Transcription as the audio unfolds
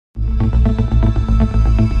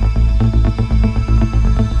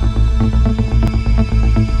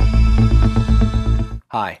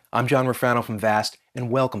Hi, I'm John Rafano from VASST,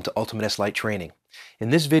 and welcome to Ultimate S Lite training. In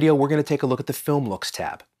this video, we're going to take a look at the FilmLooks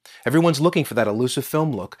tab. Everyone's looking for that elusive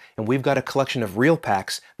film look, and we've got a collection of reel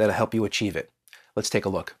packs that'll help you achieve it. Let's take a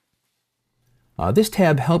look. This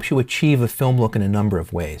tab helps you achieve a film look in a number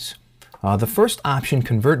of ways. The first option,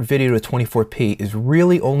 Convert Video to 24p, is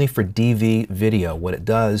really only for DV video. What it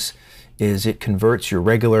does is it converts your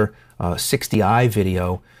regular 60i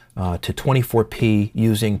video to 24p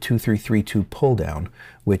using 2332 pull down,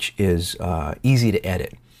 which is easy to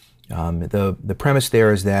edit. The premise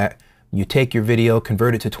there is that you take your video,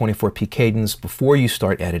 convert it to 24p cadence before you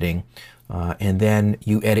start editing, and then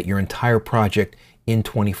you edit your entire project in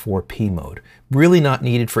 24p mode. Really not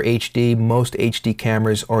needed for HD. Most HD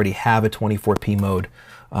cameras already have a 24p mode,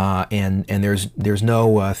 and there's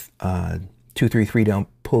no 233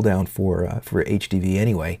 pull down for HDV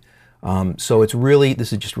anyway. So it's really,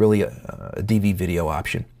 this is just really a DV video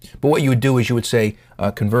option. But what you would do is you would say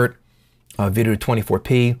convert video to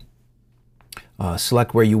 24p,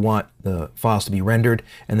 select where you want the files to be rendered,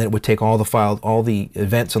 and then it would take all the files, all the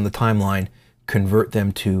events on the timeline, convert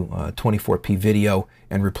them to 24p video,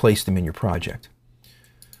 and replace them in your project.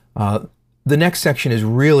 The next section is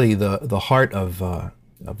really the heart of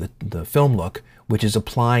the film look, which is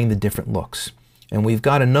applying the different looks. And we've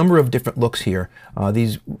got a number of different looks here.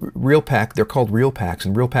 These reel pack, they're called reel packs,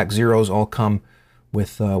 and reel pack zeros all come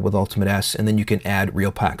with Ultimate S, and then you can add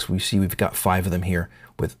reel packs. We see we've got 5 of them here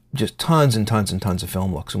with just tons and tons and tons of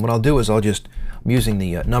film looks. And what I'll do is I'm using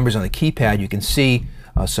the numbers on the keypad. You can see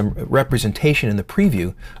some representation in the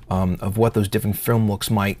preview of what those different film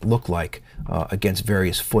looks might look like against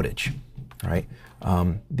various footage. All right.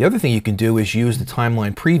 The other thing you can do is use the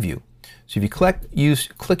timeline preview. So if you click use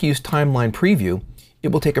timeline preview,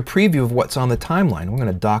 it will take a preview of what's on the timeline. We're going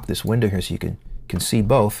to dock this window here so you can see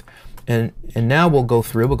both. And now we'll go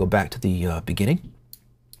back to the beginning,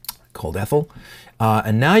 called Ethel.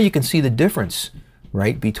 And now you can see the difference,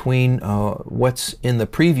 right, between what's in the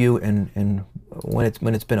preview and when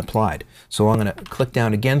it's been applied. So I'm going to click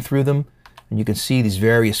down again through them, and you can see these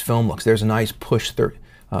various film looks. There's a nice push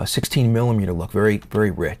 16mm look,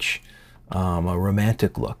 very rich, a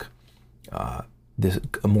romantic look. This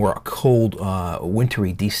a more cold,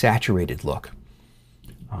 wintry, desaturated look.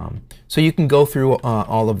 So you can go through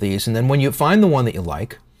all of these, and then when you find the one that you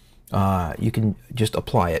like, you can just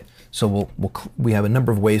apply it. So we have a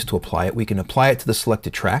number of ways to apply it. We can apply it to the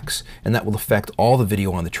selected tracks, and that will affect all the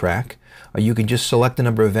video on the track. You can just select the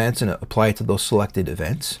number of events and apply it to those selected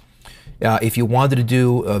events. If you wanted to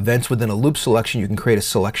do events within a loop selection, you can create a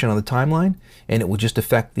selection on the timeline, and it will just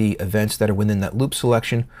affect the events that are within that loop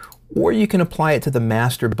selection. Or you can apply it to the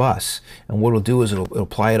master bus, and what it'll do is it'll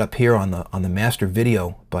apply it up here on the master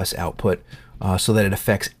video bus output, so that it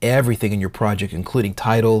affects everything in your project, including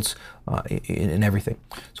titles and everything.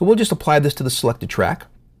 So we'll just apply this to the selected track.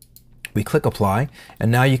 We click apply, and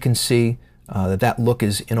now you can see that look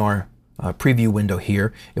is in our preview window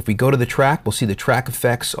here. If we go to the track, we'll see the track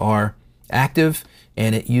effects are active,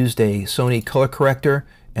 and it used a Sony color corrector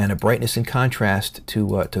and a brightness and contrast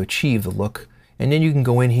to achieve the look. And then you can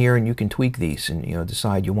go in here and you can tweak these and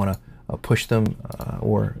decide you want to push them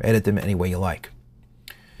or edit them any way you like.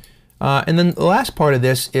 And then the last part of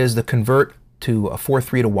this is the convert to a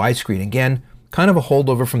 4:3 to widescreen. Again, kind of a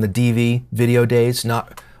holdover from the DV video days,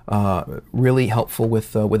 not really helpful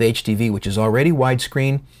with HDV, which is already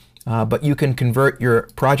widescreen. But you can convert your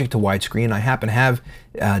project to widescreen. I happen to have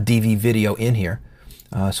DV video in here,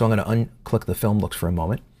 so I'm going to unclick the film looks for a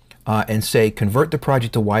moment. And say convert the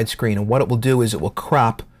project to widescreen, and what it will do is it will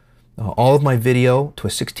crop all of my video to a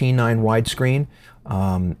 16:9 widescreen,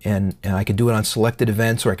 and I could do it on selected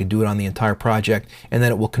events, or I could do it on the entire project, and then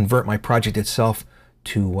it will convert my project itself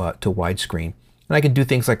to widescreen. And I can do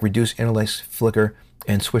things like reduce interlace flicker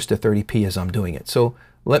and switch to 30p as I'm doing it. So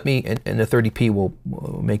let me, and the 30p will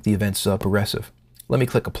make the events progressive. Let me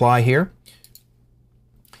click apply here,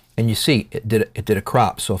 and you see it did a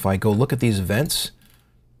crop. So if I go look at these events,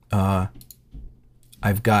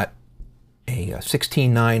 I've got a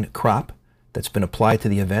 16:9 crop that's been applied to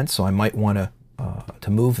the event, so I might want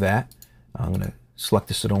to move that. I'm going to select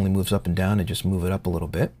this so it only moves up and down, and just move it up a little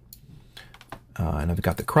bit. And I've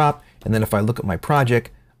got the crop, and then if I look at my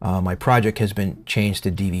project has been changed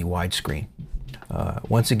to DV widescreen.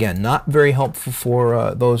 Once again, not very helpful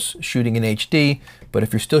for those shooting in HD, but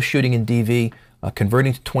if you're still shooting in DV,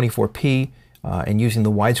 converting to 24p and using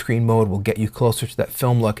the widescreen mode will get you closer to that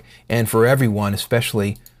film look. And for everyone,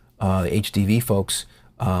 especially HDV folks,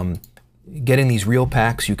 getting these reel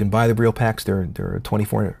packs, you can buy the reel packs, they're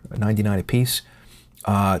 $24.99 a piece,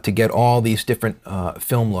 to get all these different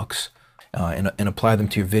film looks and apply them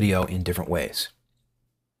to your video in different ways.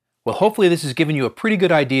 Well, hopefully this has given you a pretty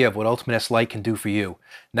good idea of what Ultimate S Lite can do for you.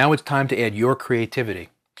 Now it's time to add your creativity.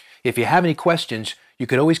 If you have any questions, you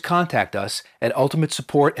could always contact us at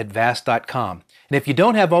ultimatesupport@vast.com. And if you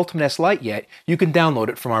don't have Ultimate S Lite yet, you can download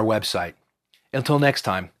it from our website. Until next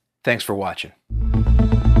time, thanks for watching.